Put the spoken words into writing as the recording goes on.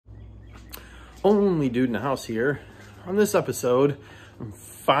Only dude in the house here. On this episode, I'm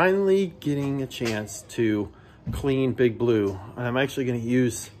finally getting a chance to clean Big Blue, and I'm actually going to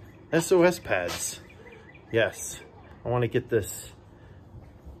use SOS pads. Yes, I want to get this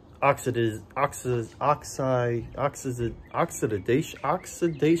oxidation.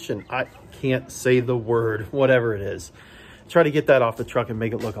 I can't say the word, whatever it is. Try to get that off the truck and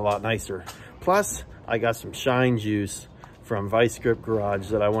make it look a lot nicer. Plus, I got some shine juice from Vice Grip Garage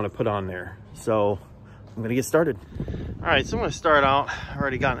that I want to put on there. So I'm gonna get started. All right, so I'm gonna start out. I've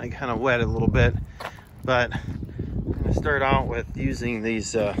already gotten it kind of wet a little bit, but I'm gonna start out with using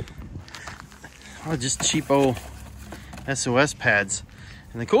these just cheapo SOS pads.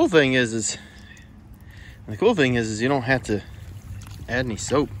 And the cool thing is you don't have to add any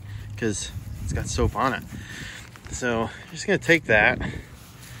soap because it's got soap on it. So I'm just gonna take that. I'm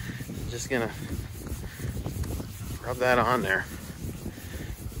just gonna rub that on there.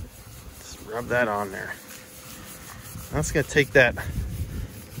 Just rub that on there. I'm just gonna take that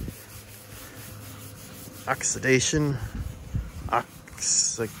oxidation.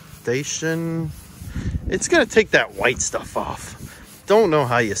 It's gonna take that white stuff off. Don't know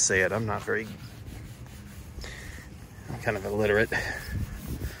how you say it. I'm kind of illiterate.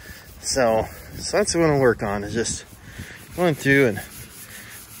 So that's what I'm gonna work on, is just going through and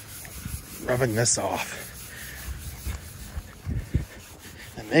rubbing this off.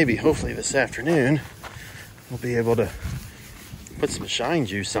 And maybe, hopefully this afternoon, we'll be able to put some shine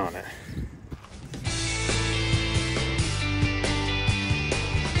juice on it.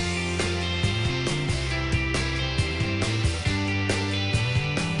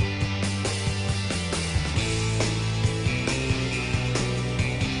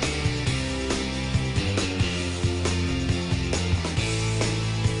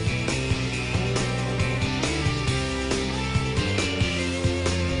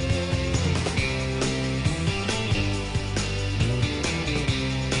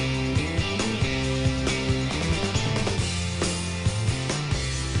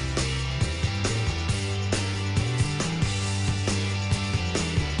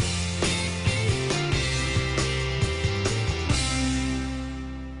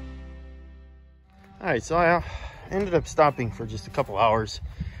 All right, so I ended up stopping for just a couple hours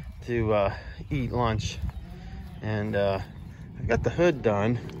to eat lunch, and I've got the hood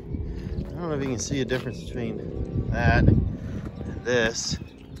done. I don't know if you can see a difference between that and this,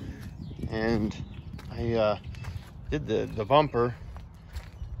 and I did the bumper.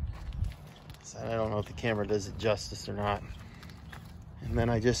 So I don't know if the camera does it justice or not. And then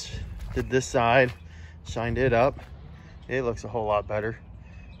I just did this side, shined it up. It looks a whole lot better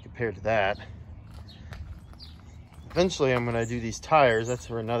compared to that. Eventually I'm gonna do these tires. That's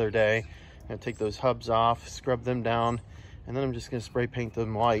for another day. I'm gonna take those hubs off, scrub them down, and then I'm just gonna spray paint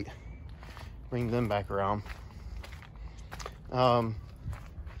them white, bring them back around.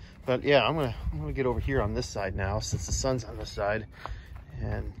 But yeah, I'm gonna get over here on this side now, since the sun's on this side,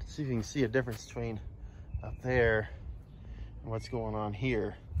 and see if you can see a difference between up there and what's going on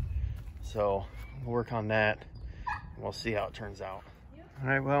here. So we'll work on that, and we'll see how it turns out. All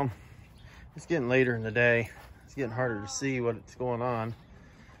right, well, it's getting later in the day. It's getting harder to see what's going on.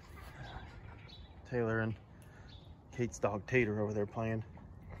 Taylor and Kate's dog Tater over there playing.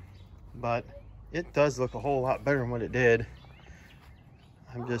 But it does look a whole lot better than what it did.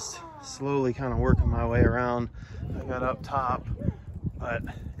 I'm just slowly kind of working my way around. I got up top, but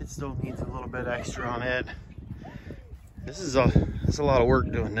it still needs a little bit extra on it. It's a lot of work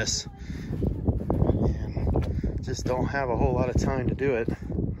doing this. And just don't have a whole lot of time to do it.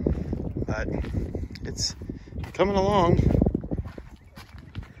 But it's coming along.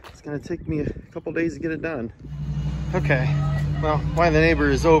 It's gonna take me a couple days to get it done. Okay, well, while the neighbor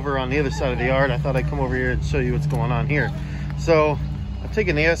is over on the other side of the yard, I thought I'd come over here and show you what's going on here. So I've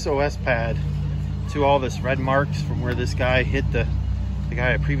taken the SOS pad to all this red marks from where this guy hit the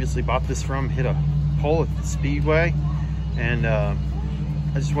guy I previously bought this from, hit a pole at the speedway. And I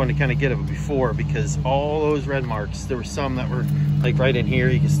just wanted to kind of get it before, because all those red marks, there were some that were like right in here.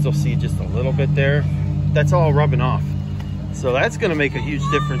 You can still see just a little bit there. That's all rubbing off. So that's gonna make a huge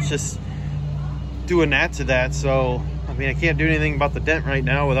difference, just doing that to that. So, I mean, I can't do anything about the dent right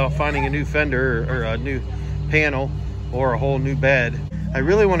now without finding a new fender or a new panel or a whole new bed. I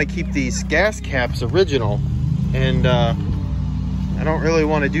really wanna keep these gas caps original, and I don't really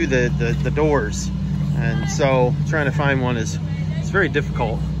wanna do the doors. And so trying to find one it's very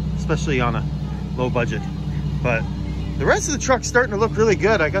difficult, especially on a low budget. But the rest of the truck's starting to look really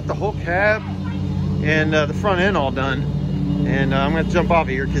good. I got the whole cab and the front end all done, and I'm gonna jump off of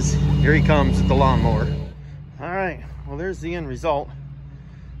here because here he comes with the lawnmower. All right, well, there's the end result.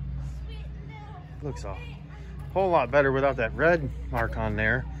 Looks a whole lot better without that red mark on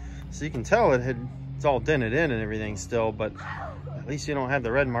there. So you can tell it's all dented in and everything still, but at least you don't have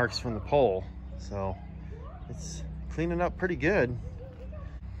the red marks from the pole. So it's cleaning up pretty good.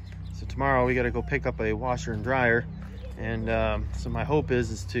 So tomorrow we got to go pick up a washer and dryer. And so my hope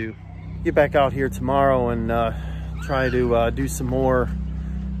is to get back out here tomorrow and try to do some more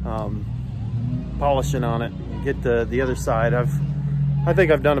polishing on it and get the other side. I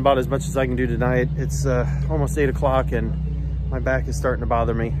think I've done about as much as I can do tonight. It's almost 8 o'clock and my back is starting to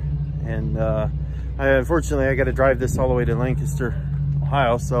bother me. And unfortunately, I got to drive this all the way to Lancaster,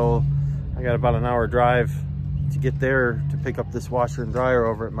 Ohio. So I got about an hour drive to get there to pick up this washer and dryer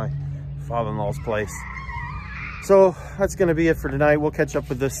over at my father-in-law's place. So that's going to be it for tonight. We'll catch up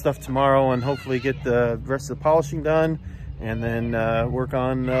with this stuff tomorrow and hopefully get the rest of the polishing done and then work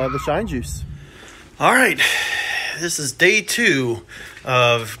on the shine juice. All right, this is day 2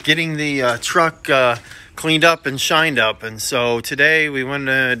 of getting the truck cleaned up and shined up. And so today we went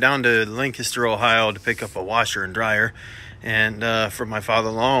down to Lancaster, Ohio to pick up a washer and dryer and for my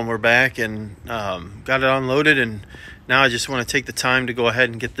father-in-law, and we're back and got it unloaded, and now I just want to take the time to go ahead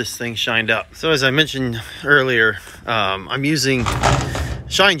and get this thing shined up. So as I mentioned earlier, I'm using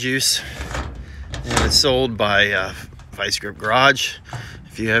shine juice, and it's sold by Vice Grip Garage.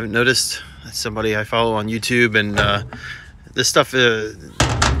 If you haven't noticed, that's somebody I follow on YouTube, and this stuff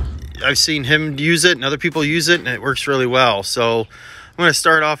I've seen him use it and other people use it, and it works really well. So I'm going to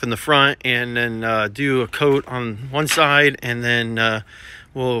start off in the front and then do a coat on one side, and then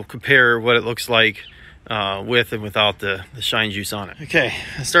we'll compare what it looks like with and without the shine juice on it. Okay,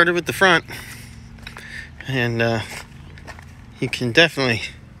 I started with the front, and you can definitely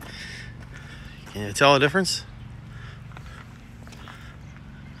tell a difference.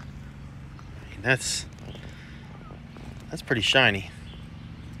 I mean, that's pretty shiny.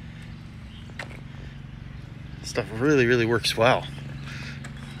 Stuff really works well.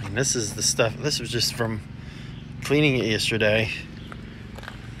 I mean, this is the stuff, this was just from cleaning it yesterday.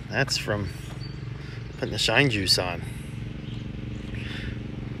 That's from putting the shine juice on.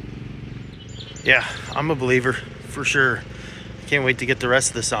 Yeah, I'm a believer for sure. Can't wait to get the rest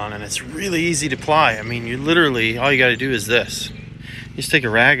of this on, and it's really easy to apply. I mean, you literally, all you got to do is this. You just take a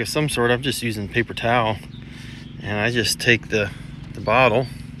rag of some sort. I'm just using paper towel, and I just take the bottle.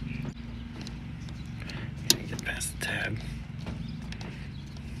 Get past the tab.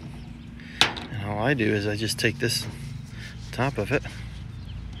 And all I do is I just take this top of it.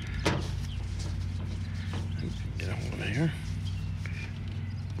 Get over here.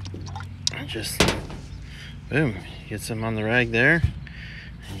 And just, boom. Get some on the rag there.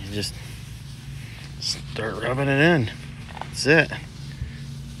 And you just start rubbing it in. That's it.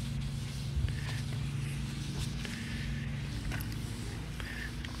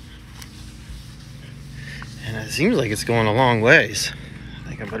 And it seems like it's going a long ways. I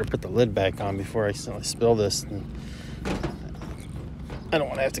think I better put the lid back on before I accidentally spill this. And I don't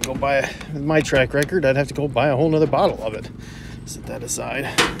want to have to go buy, with my track record, I'd have to go buy a whole nother bottle of it. Set that aside.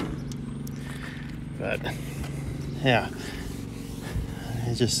 But yeah,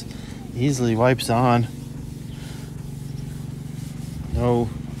 it just easily wipes on. No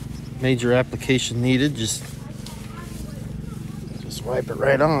major application needed, just wipe it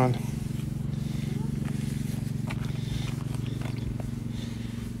right on.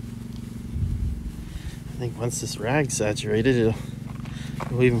 I think once this rag's saturated, it'll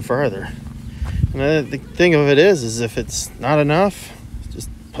go even farther. And the thing of it is if it's not enough, just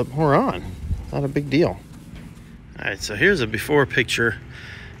put more on. Not a big deal. All right, so here's a before picture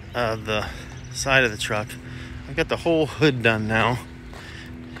of the side of the truck. I've got the whole hood done now,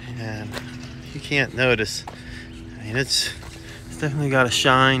 and you can't notice. I mean, it's definitely got a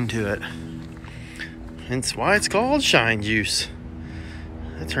shine to it. Hence why it's called shine juice.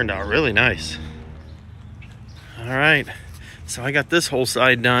 That turned out really nice. All right, so I got this whole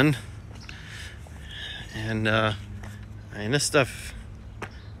side done, and I mean, this stuff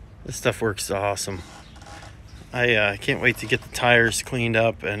works awesome. I can't wait to get the tires cleaned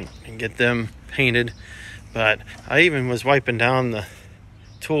up and get them painted. But I even was wiping down the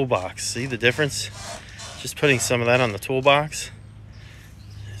toolbox. See the difference? Just putting some of that on the toolbox.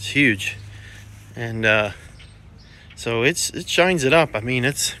 It's huge. And so it shines it up. I mean,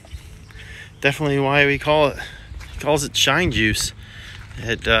 it's definitely why we calls it shine juice.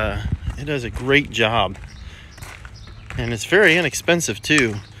 It does a great job. And it's very inexpensive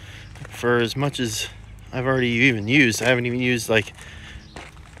too. For as much as I've already even used. I haven't even used like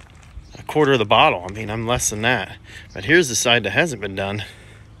a quarter of the bottle. I mean, I'm less than that. But here's the side that hasn't been done.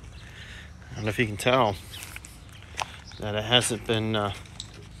 I don't know if you can tell that it hasn't been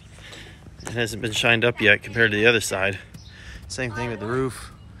It hasn't been shined up yet compared to the other side. Same thing with the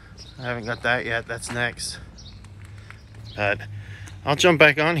roof. I haven't got that yet. That's next. But I'll jump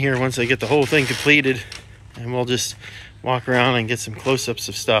back on here once I get the whole thing completed, and we'll just walk around and get some close-ups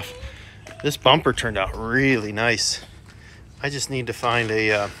of stuff. This bumper turned out really nice. I just need to find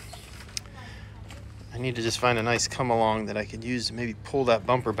a nice come along that I could use to maybe pull that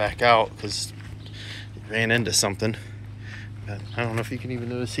bumper back out, because it ran into something. But I don't know if you can even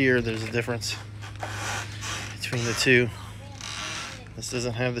notice here, there's a difference between the two. This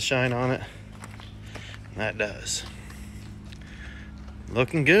doesn't have the shine on it. That does.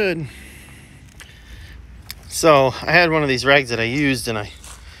 Looking good. So I had one of these rags that I used, and I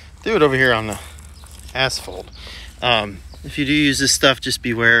threw it over here on the asphalt. If you do use this stuff, just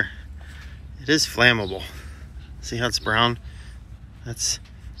beware. It is flammable. See how it's brown? That's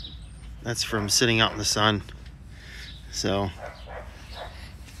from sitting out in the sun. So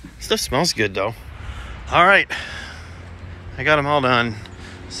stuff smells good though. All right, I got them all done.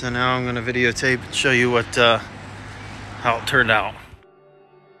 So now I'm gonna videotape and show you what how it turned out.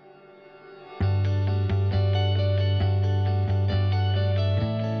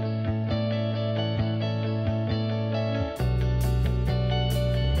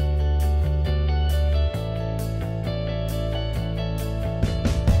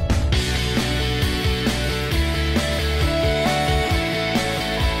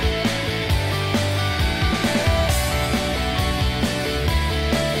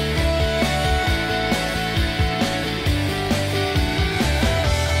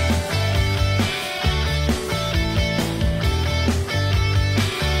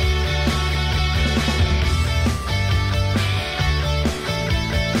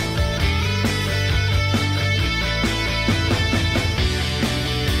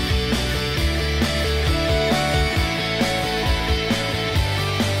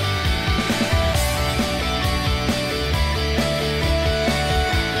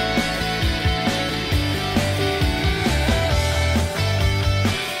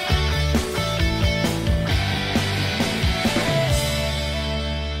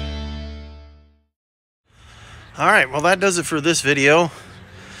 All right, well, that does it for this video.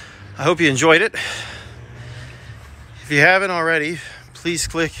 I hope you enjoyed it. If you haven't already, please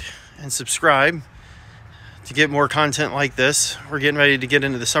click and subscribe to get more content like this. We're getting ready to get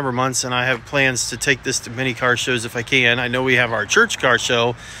into the summer months, and I have plans to take this to many car shows if I can. I know we have our church car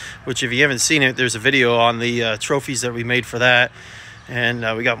show, which if you haven't seen it, there's a video on the trophies that we made for that,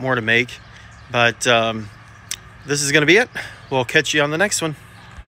 and we got more to make. But this is going to be it. We'll catch you on the next one.